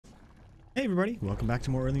Hey everybody, welcome back to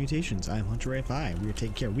more early mutations. I'm Hunter AFI. We are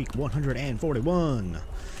taking care of week 141.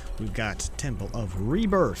 We've got Temple of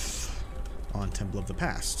Rebirth on Temple of the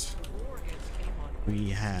Past.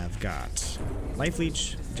 We have got Life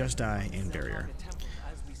Leech, Just Die, and Barrier.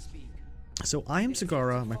 So I am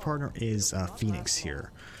Zagara, my partner is Phoenix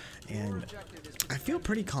here, and I feel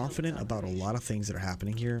pretty confident about a lot of things that are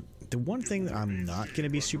happening here. The one thing that I'm not going to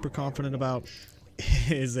be super confident about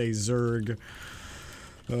is a Zerg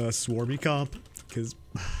Swarmy comp, because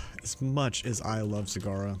as much as I love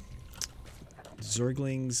Zagara,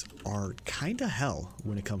 Zerglings are kinda hell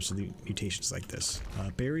when it comes to the mutations like this.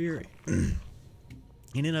 Barrier in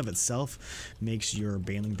and of itself makes your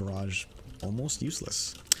Baneling Barrage almost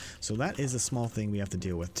useless. So that is a small thing we have to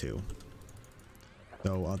deal with too.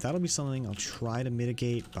 So that'll be something I'll try to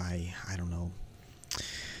mitigate by, I don't know,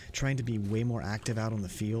 trying to be way more active out on the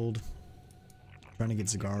field, trying to get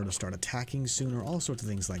Zagara to start attacking sooner, all sorts of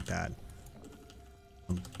things like that.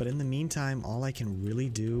 But in the meantime, all I can really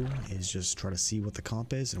do is just try to see what the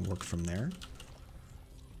comp is and work from there.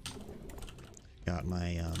 Got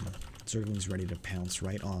my Zerglings ready to pounce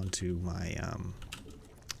right onto my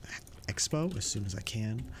Expo as soon as I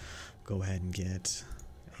can. Go ahead and get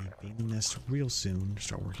a Baneling Nest real soon.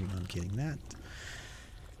 Start working on getting that.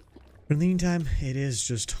 But in the meantime, it is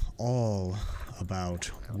just all about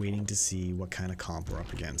waiting to see what kind of comp we're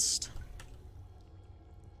up against.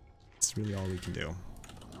 It's really all we can do.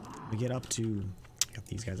 We get up to, got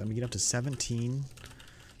these guys, I'm gonna get up to 17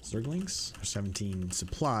 Zerglings, or 17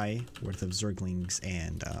 supply worth of Zerglings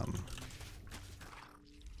and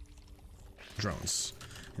drones.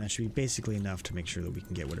 And that should be basically enough to make sure that we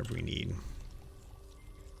can get whatever we need.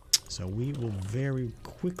 So we will very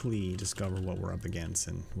quickly discover what we're up against,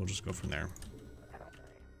 and we'll just go from there.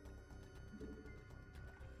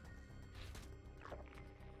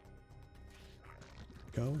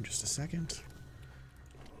 Go in just a second.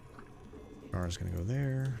 Zagara's gonna go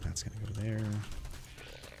there. That's gonna go there.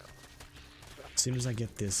 As soon as I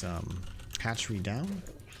get this hatchery down,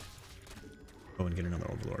 go and get another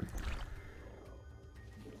Overlord.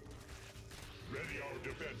 Ready our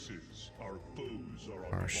defenses. Our foes are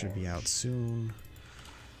on Our should be out soon.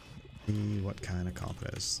 See what kind of comp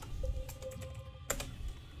it is.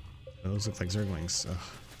 Those look like Zerglings. Ugh.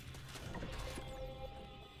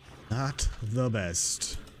 Not the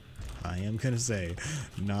best. I am gonna say,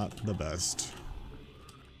 not the best.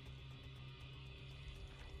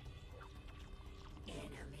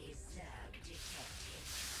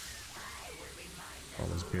 All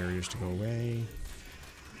those barriers to go away.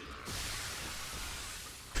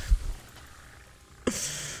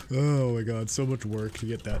 Oh my god, so much work to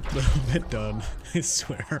get that little bit done, I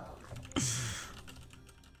swear.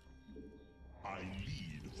 I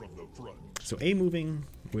lead from the front. So A moving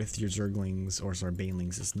with your Zerglings, or sorry,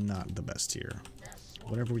 Banelings, is not the best here.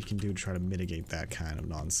 Whatever we can do to try to mitigate that kind of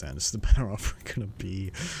nonsense, the better off we're gonna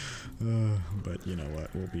be. But you know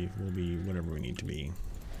what, we'll be whatever we need to be.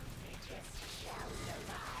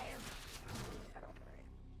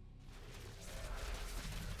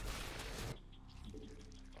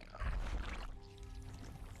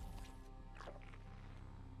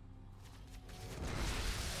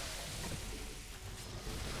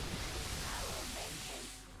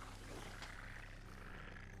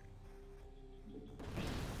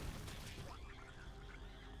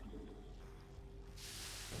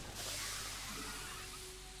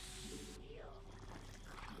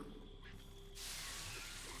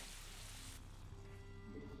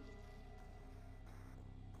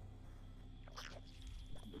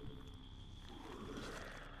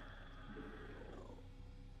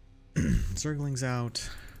 Zerglings out.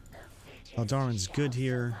 Aldarin's good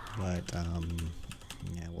here, but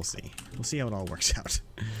yeah, we'll see. We'll see how it all works out.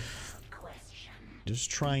 Just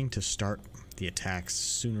trying to start the attacks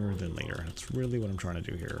sooner than later. That's really what I'm trying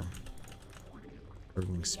to do here.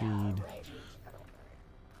 Zergling speed.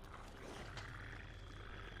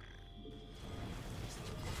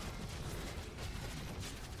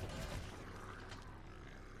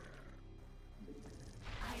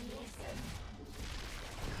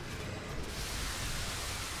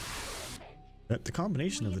 But the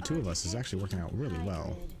combination of the two of us is actually working out really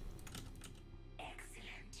well.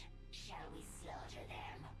 Excellent. Shall we slaughter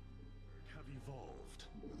them? Have evolved.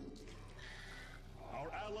 Our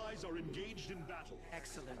allies are engaged in battle.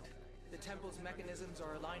 Excellent. The temple's mechanisms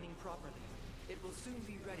are aligning properly. It will soon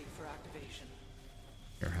be ready for activation.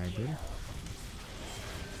 Air hybrid.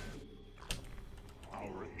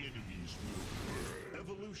 Our enemies will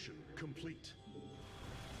evolution complete.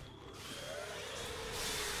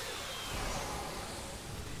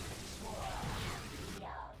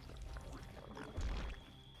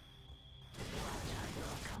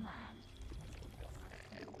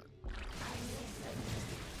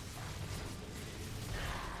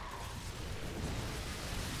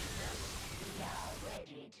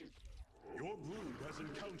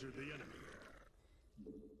 encountered the enemy.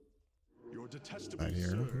 Your detestable Right here.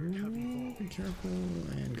 Zerg have Ooh, evolved. be careful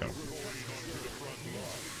and go. Rolling onto the front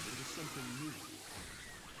line into something new.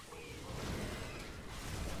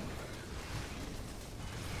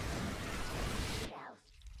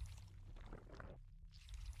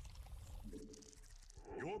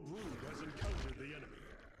 Your brood has encountered the enemy.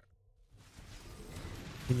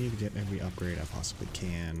 Continue to get every upgrade I possibly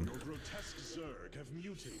can. Your grotesque Zerg have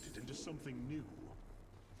mutated into something new.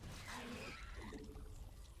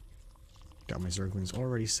 Got my Zerglings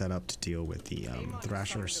already set up to deal with the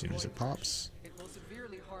Thrasher as soon as it pops. It will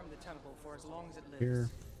severely harm the temple for as long as it lives. Here.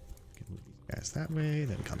 Can move these guys that way,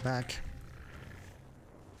 then come back.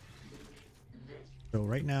 So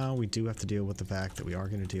right now we do have to deal with the fact that we are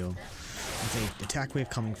going to deal with an attack wave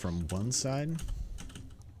coming from one side.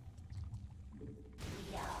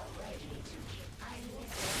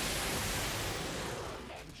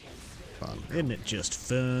 Fun. Isn't it just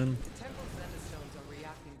fun? The temple's Zenithstones are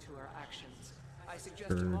reacting to our actions. I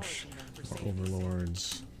suggest Urge demolishing them for or safety's sake.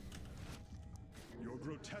 overlords. Your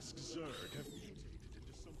grotesque Zerg have mutated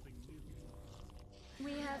into something new.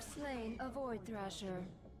 We have slain a Void Thrasher.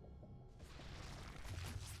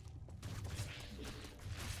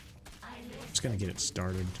 Just gonna get it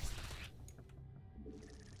started.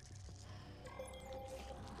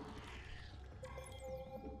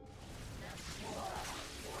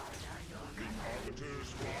 Arbiters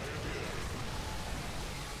fly again.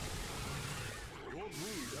 Your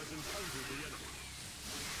brood has encountered the enemy.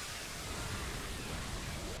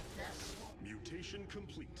 Mutation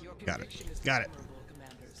complete. Your Got it. conviction is Got it. admirable,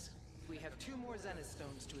 Commanders. We have 2 more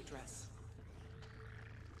Zenithstones to address.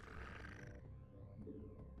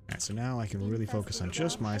 Alright, so now I can really focus on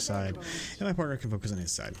just my side, and my partner can focus on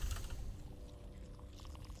his side.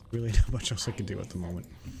 Really not much else I can do at the moment.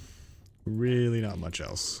 Really not much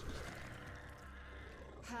else.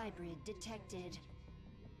 Hybrid detected.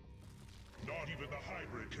 Not even the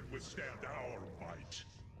hybrid can withstand our might.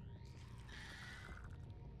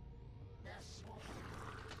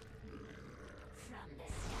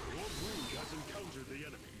 Your brood has encountered the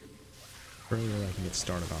enemy. The earlier I can get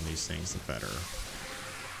started on these things, the better.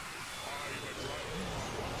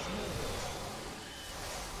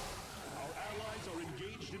 Our allies are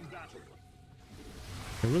engaged in battle.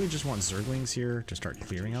 I really just want Zerglings here to start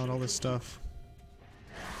clearing out all this stuff.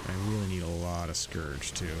 I really need a lot of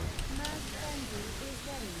Scourge, too. Mass frenzy is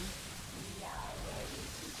ready.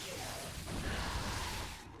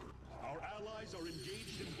 Our allies are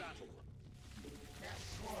engaged in battle.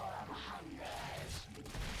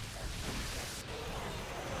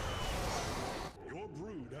 Your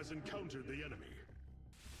brood has encountered the enemy.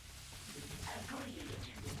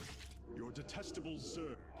 Your detestable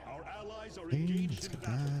Zerg. Our allies are Okay, engaged let's in get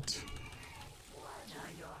battle. that.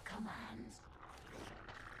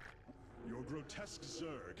 Your grotesque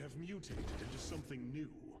Zerg have mutated into something new.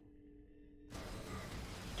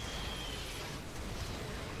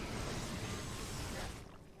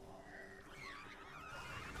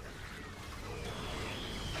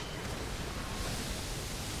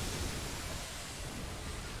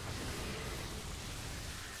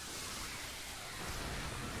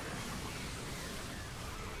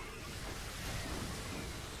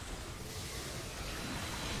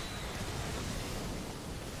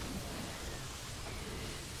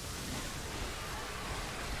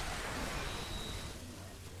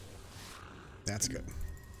 That's good.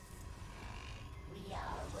 We are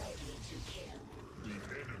ready to kill. The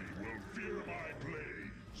enemy will fear my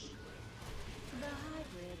blades. The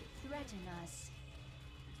hybrid threaten us.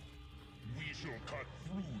 We shall cut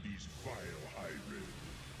through these vile hybrids.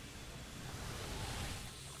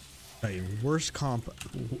 A worst comp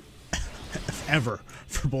ever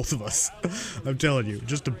for both of us. I'm telling you,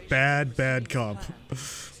 just a bad, bad comp.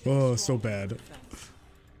 Oh, so bad.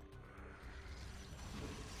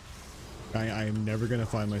 I am never gonna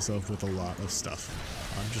find myself with a lot of stuff.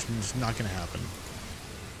 It's not gonna happen.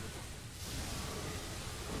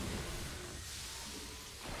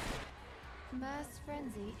 Mass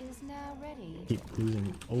frenzy is now ready. Keep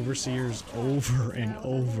losing overseers over and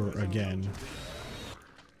over again.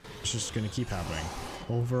 It's just gonna keep happening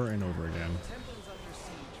over and over again. The temple is under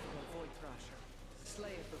siege from a Void Thrasher.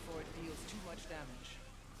 Slay it before it deals too much damage.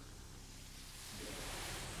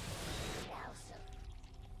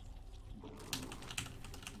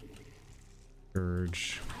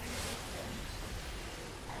 Urge.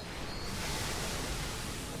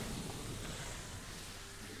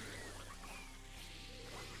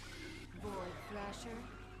 Void Thrasher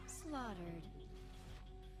slaughtered.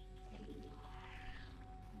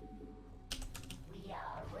 We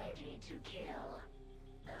are ready to kill.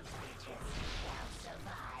 The fittest shall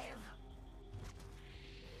survive.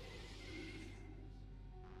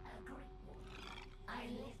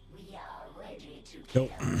 So,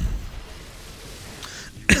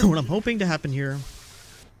 what I'm hoping to happen here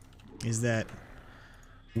is that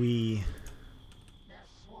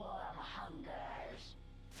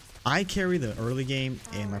I carry the early game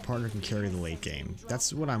and my partner can carry the late game.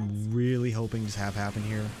 That's what I'm really hoping to have happen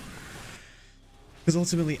here. Because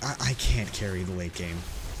ultimately, I can't carry the late game.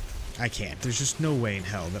 I can't. There's just no way in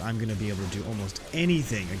hell that I'm going to be able to do almost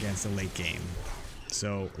anything against the late game.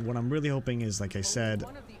 So what I'm really hoping is, like I said,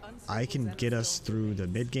 I can get us through the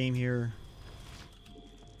mid game here.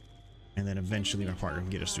 And then eventually my partner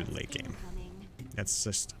can get us through the late game. That's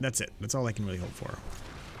it. That's all I can really hope for.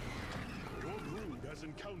 Your brood has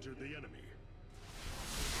encountered the enemy.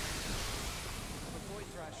 The Void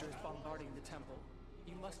Thrasher is bombarding the temple.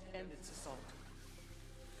 You must end its assault.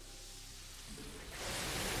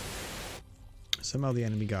 Somehow the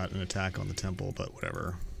enemy got an attack on the temple, but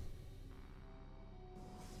whatever.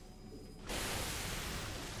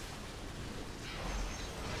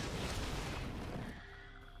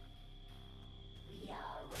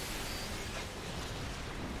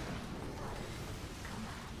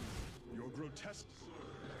 Your grotesque.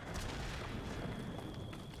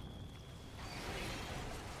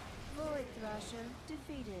 Void Thrasher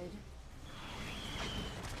defeated.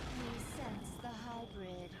 We sense the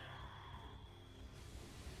hybrid.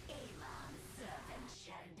 Elon's servant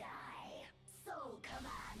shall die. Soul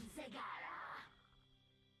command Zagara.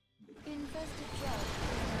 Infested drug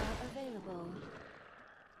is now available.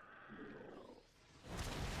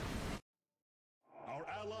 Our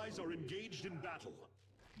allies are engaged in battle.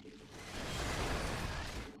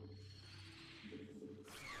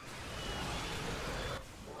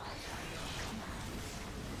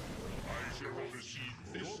 I shall oversee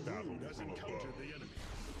this battle has encountered the enemy.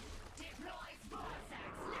 Deploy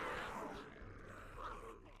Vortex now.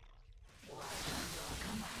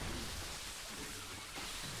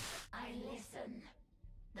 I listen.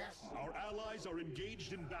 Our allies are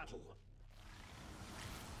engaged in battle.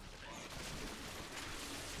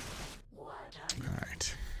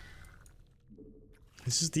 Alright.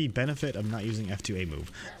 This is the benefit of not using F2A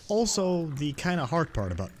move. Also, the kind of hard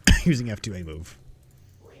part about using F2A move.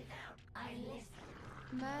 I listen.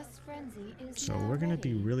 Mass frenzy is So now we're going to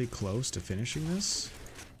ready. be really close to finishing this.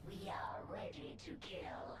 We are ready to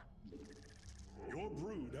kill. Your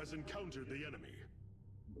brood has encountered the enemy.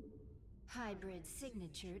 Hybrid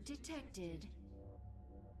signature detected.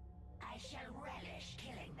 I shall relish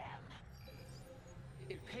killing them.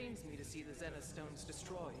 It pains me to see the Zenith stones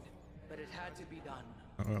destroyed, but it had to be done.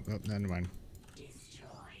 Oh, never mind.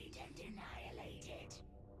 Destroyed and annihilated.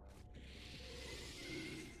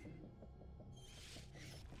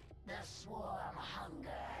 The swarm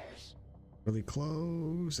hungers. Really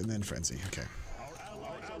close, and then frenzy. Okay.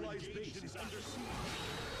 Our allies' base is under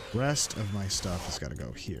siege. Rest of my stuff has got to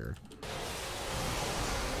go here.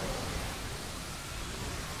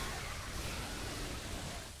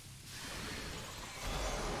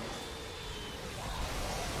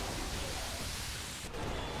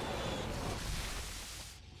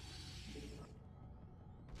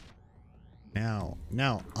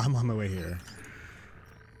 Now, I'm on my way here.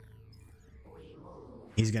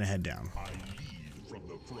 He's gonna head down. I lead from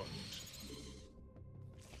the front.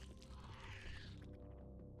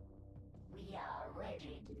 We are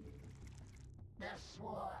ready. The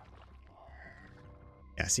swarm.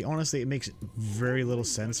 Yeah, see, honestly, it makes very little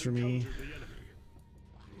sense for me.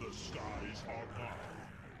 The skies are high.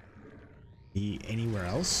 Be anywhere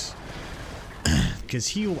else. Because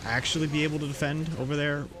he will actually be able to defend over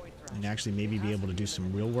there. And actually maybe be able to do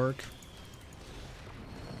some real work.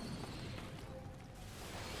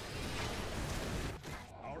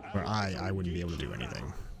 Where I wouldn't be able to do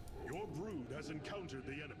anything. Your brood has encountered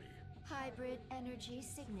the enemy. Hybrid energy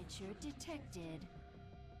signature detected.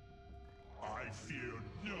 I fear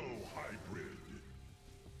no hybrid.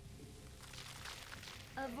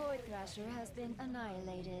 A Void Thrasher has been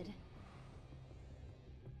annihilated.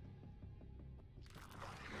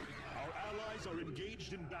 Our allies are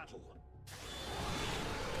engaged in battle.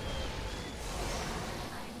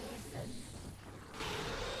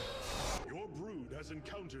 Your brood has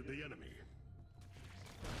encountered the enemy.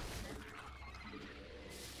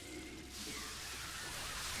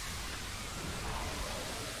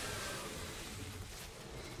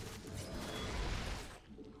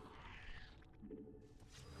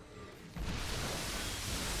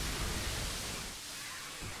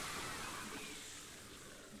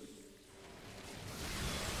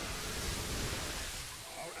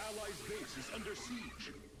 Our allies' base is under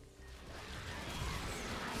siege.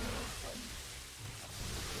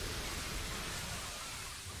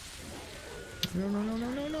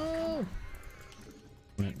 No.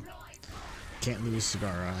 Can't lose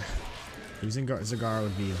Zagara. Losing Zagara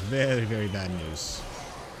would be very, very bad news.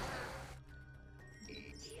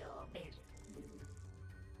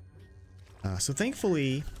 So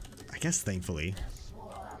thankfully, I guess thankfully,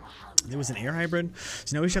 there was an air hybrid.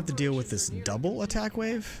 So now we just have to deal with this double attack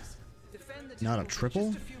wave. Not a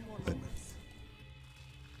triple, but...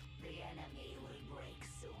 The enemy will break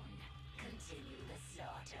soon. Continue the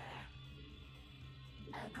slaughter.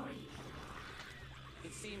 Agreed.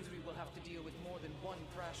 It seems we will have to deal with more than one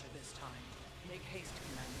Thrasher this time. Make haste,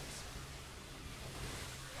 commanders.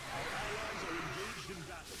 Our allies are engaged in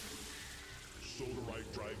battle.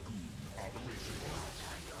 Solarite Dragoon operational.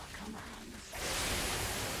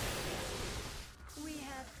 We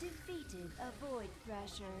have defeated a Void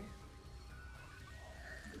Thrasher.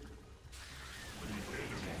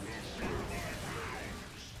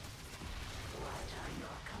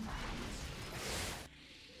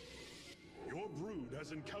 Your brood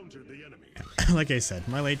has encountered the enemy. Like I said,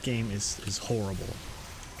 my late game is horrible.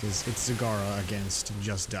 Because it's Zagara against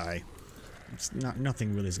Just Die. It's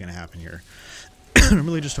nothing really is going to happen here. I'm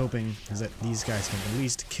really just hoping is that these guys can at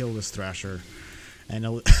least kill this Thrasher. And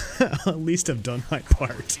at least have done my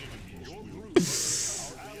part.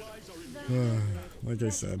 Like I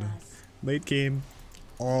said, late game,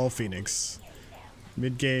 all Phoenix.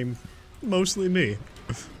 Mid game, mostly me.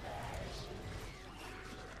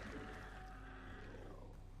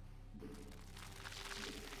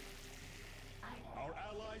 Our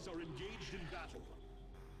allies are engaged in battle.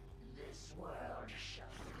 This world shall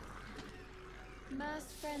Mass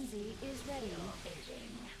Frenzy is ready. bidding.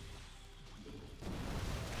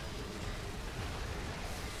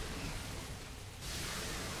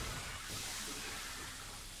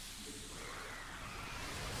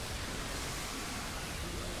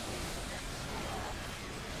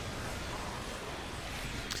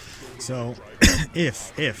 So,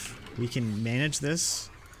 if we can manage this,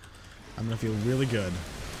 I'm gonna feel really good.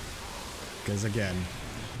 Because again,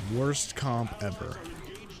 worst comp ever.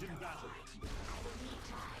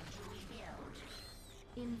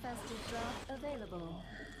 Infested drop available.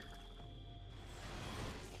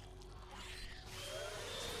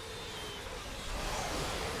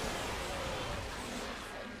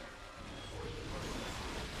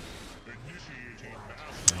 Initiating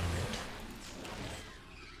battle.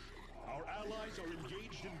 Our allies are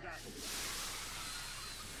engaged in battle.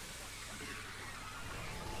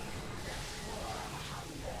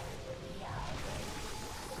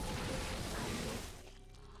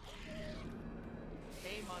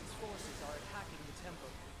 Amon's forces are attacking the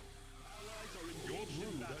temple. Your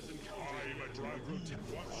brood has encountered. I'm a Dragoon.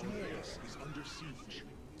 What's next is under siege.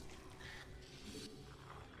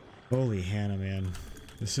 Holy Hannah, man.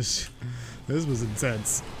 This was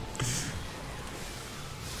intense.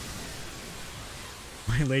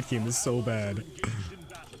 My late game is so bad. Engaged in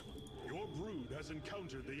battle. Your brood has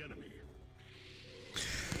encountered the enemy.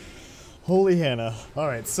 Holy Hannah.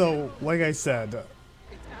 Alright, so, like I said,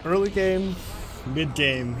 early game, mid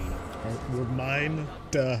game were mine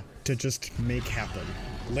to just make happen.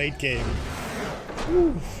 Late game,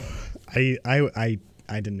 whew, I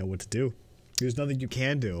didn't know what to do. There's nothing you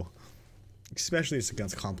can do, especially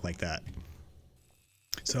against a comp like that.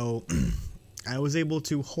 So, I was able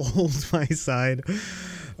to hold my side,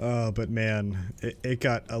 but man, it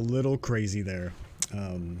got a little crazy there.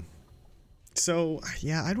 So,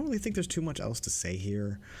 yeah, I don't really think there's too much else to say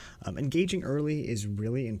here. Engaging early is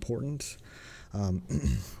really important.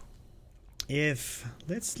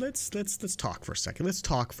 Let's talk for a second. Let's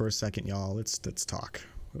talk for a second, y'all. Let's talk.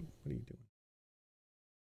 What are you doing?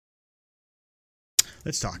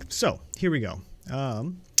 Let's talk. So, here we go.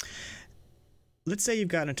 Let's say you've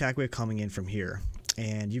got an attack wave coming in from here,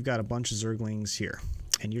 and you've got a bunch of Zerglings here,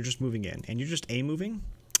 and you're just moving in, and you're just A-moving.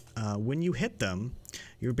 When you hit them,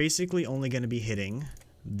 you're basically only going to be hitting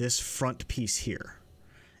this front piece here.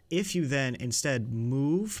 If you then instead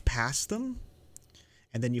move past them,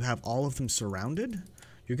 and then you have all of them surrounded,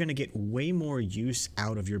 you're going to get way more use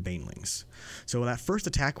out of your Banelings. So that first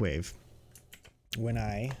attack wave, when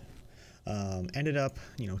I ended up,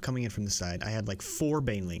 coming in from the side, I had like 4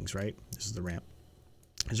 Banelings, right? This is the ramp.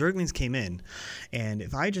 Zerglings came in, and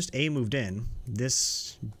if I just moved in,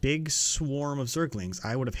 this big swarm of Zerglings,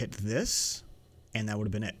 I would have hit this, and that would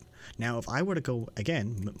have been it. Now, if I were to go,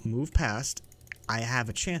 again, move past, I have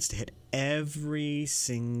a chance to hit every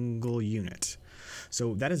single unit.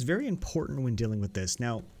 So that is very important when dealing with this.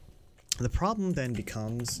 Now, the problem then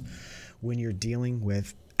becomes when you're dealing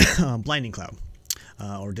with Blinding Cloud,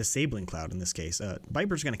 or Disabling Cloud in this case.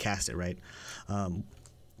 Viper's going to cast it, right?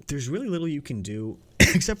 There's really little you can do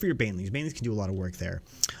except for your Banelings. Banelings can do a lot of work there.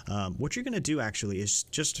 What you're going to do actually is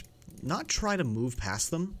just not try to move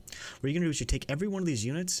past them. What you're going to do is you take every one of these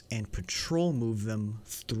units and patrol move them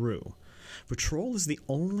through. Patrol is the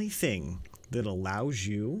only thing that allows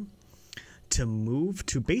you to move,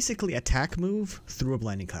 to basically attack move through a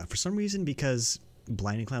Blinding Cloud. For some reason, because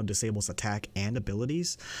Blinding Cloud disables attack and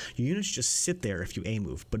abilities, your units just sit there if you A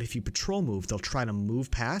move, but if you patrol move, they'll try to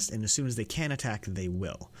move past, and as soon as they can attack, they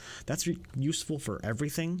will. That's useful for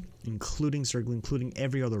everything, including Zergling, including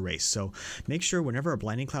every other race. So make sure whenever a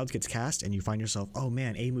Blinding Cloud gets cast and you find yourself, oh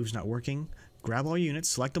man, A move's not working, grab all your units,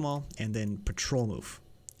 select them all, and then patrol move.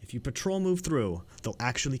 If you patrol move through, they'll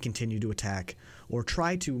actually continue to attack, or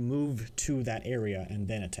try to move to that area and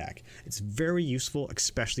then attack. It's very useful,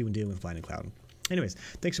 especially when dealing with Blinding Cloud. Anyways,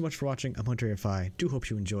 thanks so much for watching. I'm HunterAFI. Do hope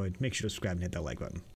you enjoyed. Make sure to subscribe and hit that like button.